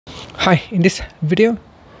Hi, in this video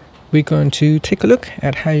we're going to take a look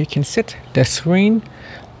at how you can set the screen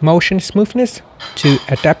motion smoothness to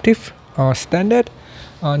adaptive or standard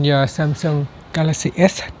on your Samsung Galaxy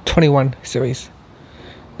S21 series.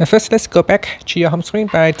 Now first, let's go back to your home screen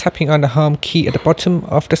by tapping on the home key at the bottom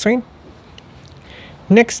of the screen.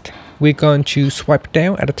 Next, we're going to swipe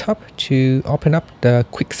down at the top to open up the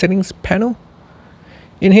quick settings panel.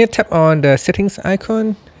 In here, tap on the settings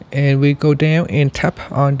icon and we go down and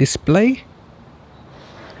tap on display.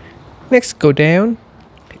 Next, go down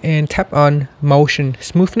and tap on motion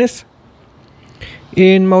smoothness.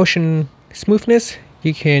 In motion smoothness,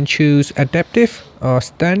 you can choose adaptive or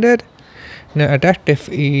standard. Now adaptive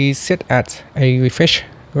is set at a refresh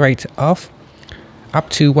rate of up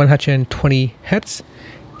to 120 Hz,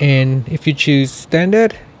 and if you choose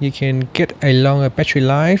standard, you can get a longer battery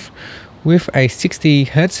life with a 60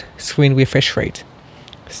 Hz screen refresh rate.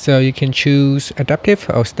 So you can choose adaptive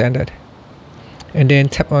or standard, and then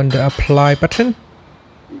tap on the apply button,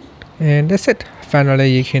 and that's it.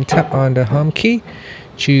 Finally, you can tap on the home key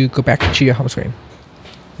to go back to your home screen.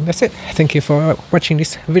 And that's it. Thank you for watching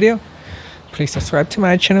this video. Please subscribe to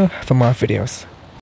my channel for more videos.